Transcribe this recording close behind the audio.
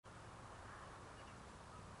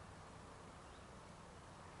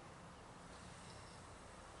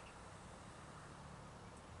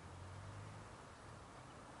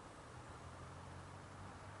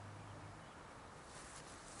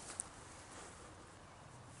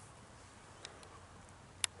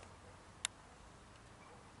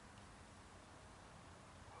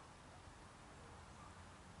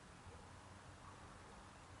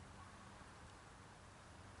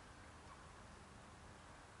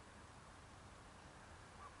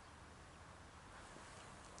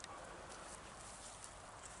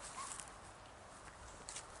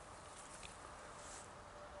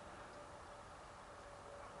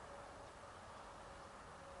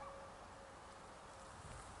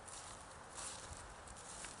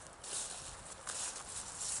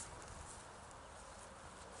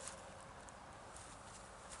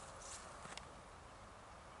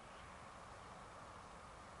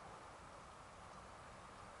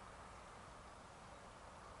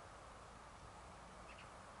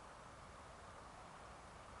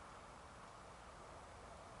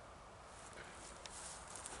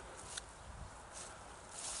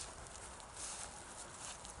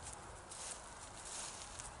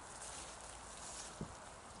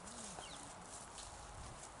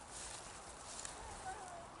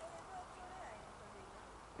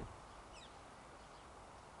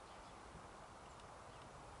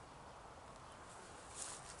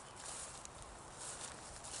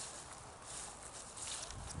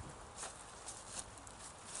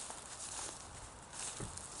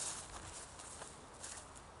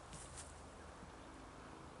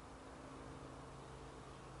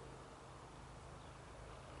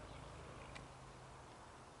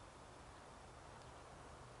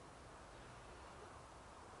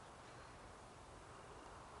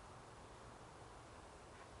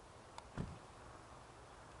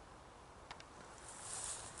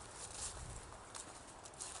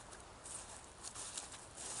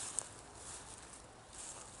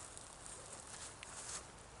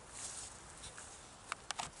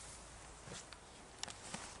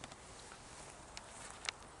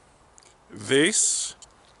This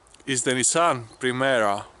is the Nissan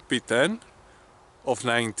Primera P10 of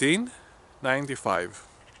 1995.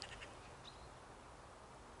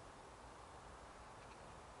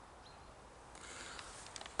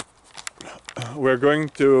 We're going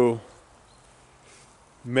to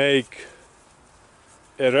make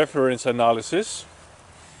a reference analysis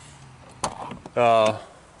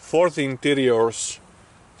for the interiors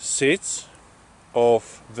seats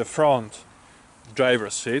of the front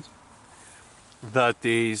driver's seat that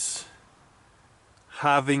is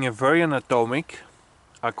having a very anatomic,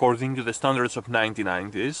 according to the standards of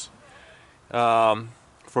 1990s,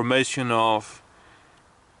 formation of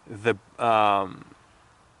the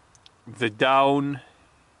down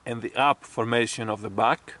and the up formation of the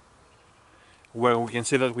back, where we can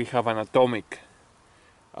see that we have anatomic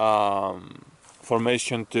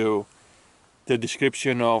formation to the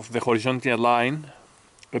description of the horizontal line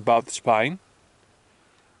above the spine,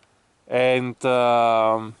 and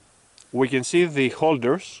we can see the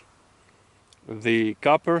holders, the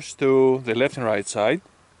cuppers to the left and right side,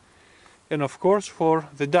 and of course for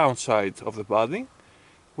the downside of the body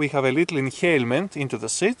we have a little inhalement into the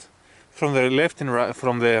seat from the left and right,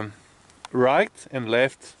 from the right and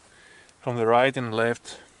left,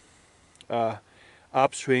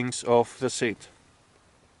 upswings of the seat.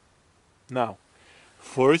 Now,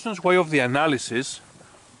 for instance, way of the analysis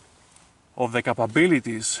of the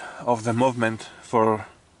capabilities of the movement for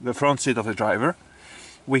the front seat of the driver,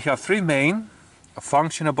 we have three main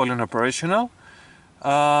functionable and operational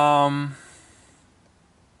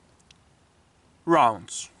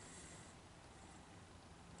rounds.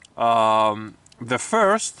 The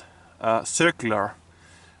first circular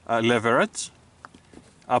leverage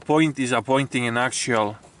is appointing an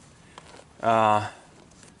actual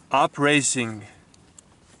up-raising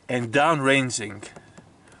and down-raising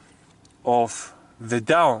of the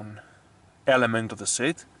down element of the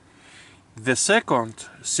seat. The second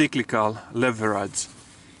cyclical leverage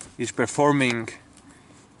is performing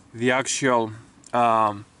the actual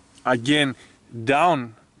again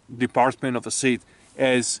down department of the seat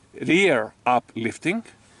as rear uplifting.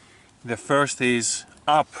 The first is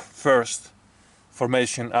up first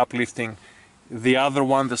formation, uplifting. The other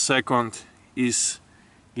one, the second, is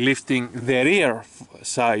lifting the rear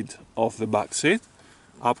side of the back seat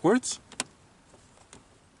upwards.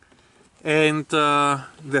 And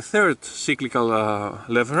the third cyclical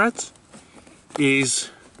leverage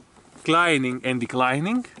is inclining and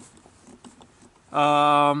declining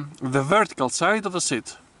the vertical side of the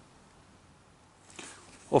seat.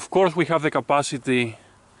 Of course, we have the capacity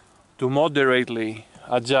to moderately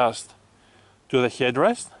adjust to the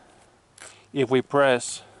headrest if we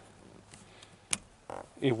press,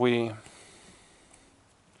 if we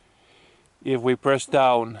press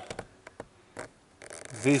down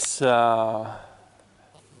this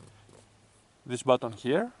this button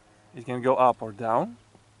here. It can go up or down.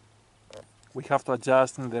 We have to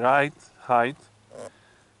adjust in the right height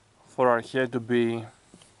for our head to be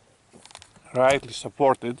rightly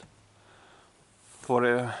supported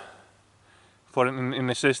in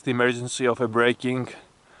necessity emergency of a braking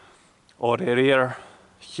or a rear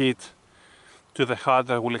hit to the head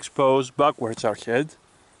that will expose backwards our head.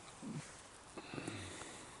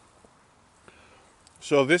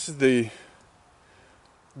 So this is the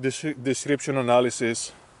description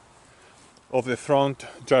analysis of the front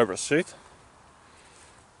driver's seat.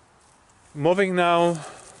 Moving now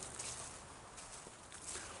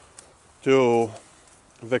to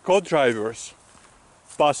the co-driver's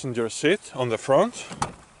passenger seat on the front,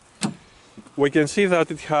 we can see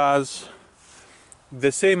that it has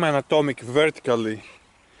the same anatomic vertically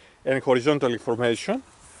and horizontally formation,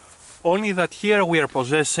 only that here we are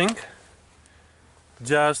possessing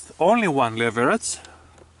just only one leverage,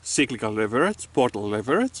 cyclical leverage, portal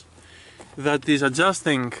leverage, that is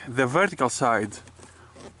adjusting the vertical side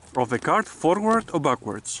of the cart forward or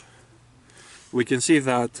backwards. We can see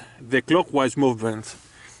that the clockwise movement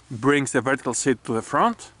brings the vertical seat to the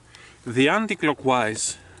front, the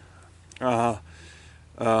anti-clockwise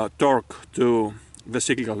torque to the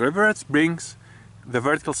cyclical leverage brings the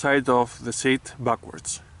vertical side of the seat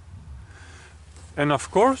backwards. And of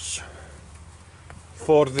course,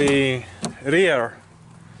 for the rear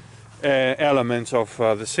elements of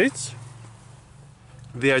the seats,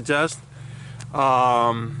 they are just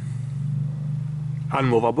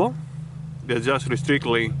unmovable. They're just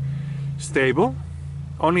strictly stable,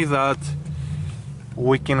 only that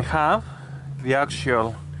we can have the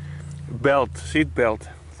actual belt, seat belt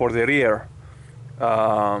for the rear,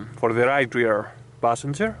 for the right rear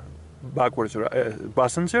passenger, backwards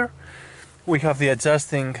passenger. We have the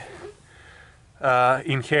adjusting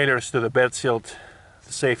inhalers to the belt shield,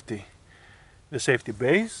 the safety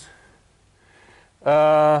base.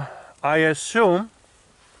 I assume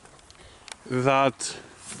that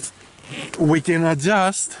we can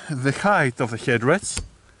adjust the height of the headrests.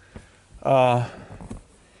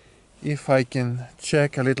 If I can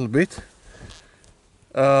check a little bit,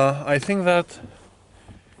 I think that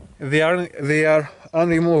they are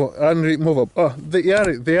unremovable. Oh,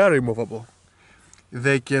 they are removable.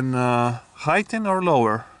 They can heighten or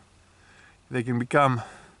lower. They can become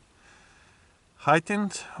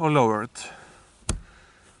heightened or lowered.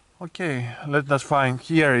 Okay, let us find.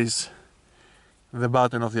 Here is the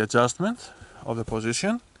button of the adjustment of the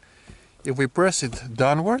position. If we press it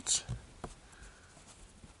downwards,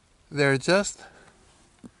 they're just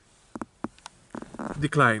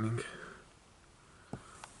declining.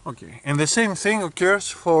 Okay, and the same thing occurs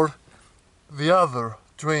for the other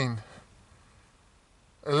twin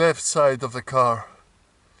left side of the car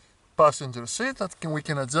passenger seat, that we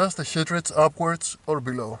can adjust the headrests upwards or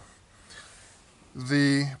below.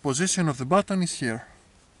 The position of the button is here.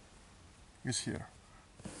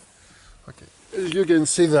 Okay, as you can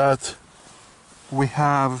see that we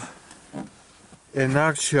have an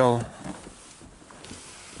actual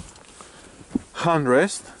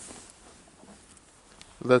handrest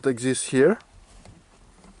that exists here.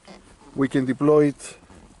 We can deploy it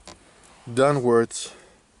downwards,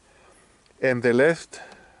 and the left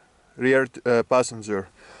rear passenger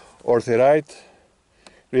or the right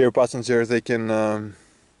rear passenger, they can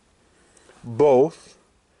both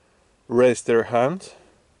rest their hand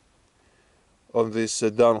on this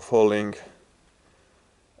down-falling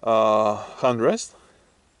handrest,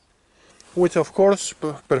 which of course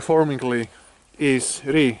performingly is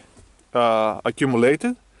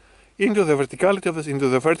accumulated into the verticality of into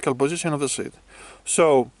the vertical position of the seat.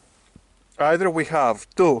 So either we have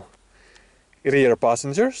two rear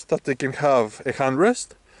passengers that they can have a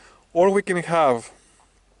handrest, or we can have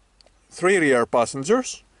three rear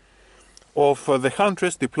passengers of the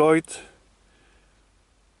handrest deployed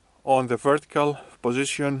on the vertical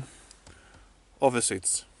position of the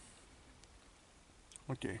seats.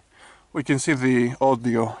 Okay, we can see the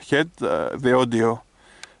audio the audio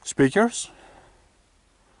speakers,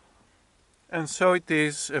 and so it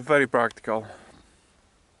is a very practical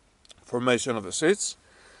formation of the seats.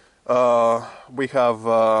 We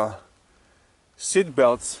have seat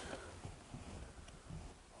belts.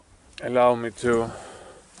 Allow me to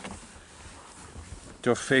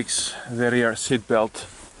fix the rear seat belt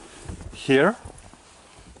here.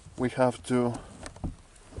 We have to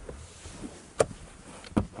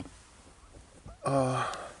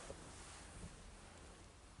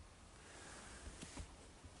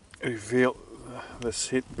reveal the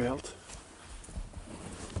seat belt.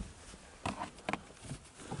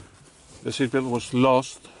 The seat belt was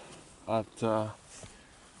lost at the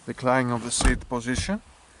declining of the seat position.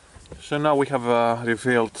 So now we have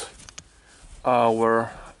revealed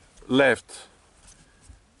our left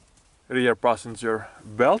rear passenger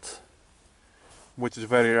belt, which is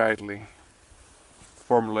very rightly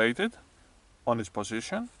formulated on its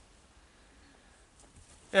position.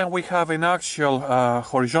 And we have an actual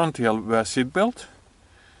horizontal seat belt,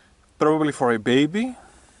 probably for a baby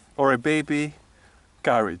or a baby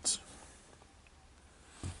carriage.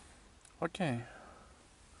 Okay.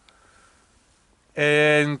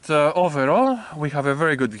 And overall, we have a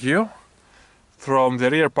very good view from the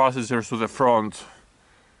rear passengers to the front,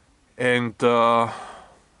 and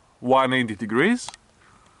 180 degrees.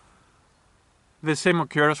 The same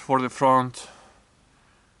occurs for the front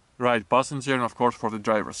right passenger, and of course for the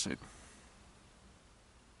driver's seat.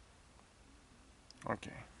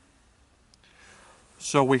 Okay.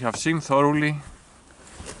 So we have seen thoroughly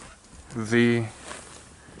the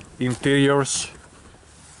interiors,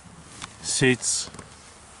 seats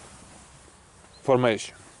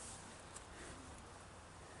formation.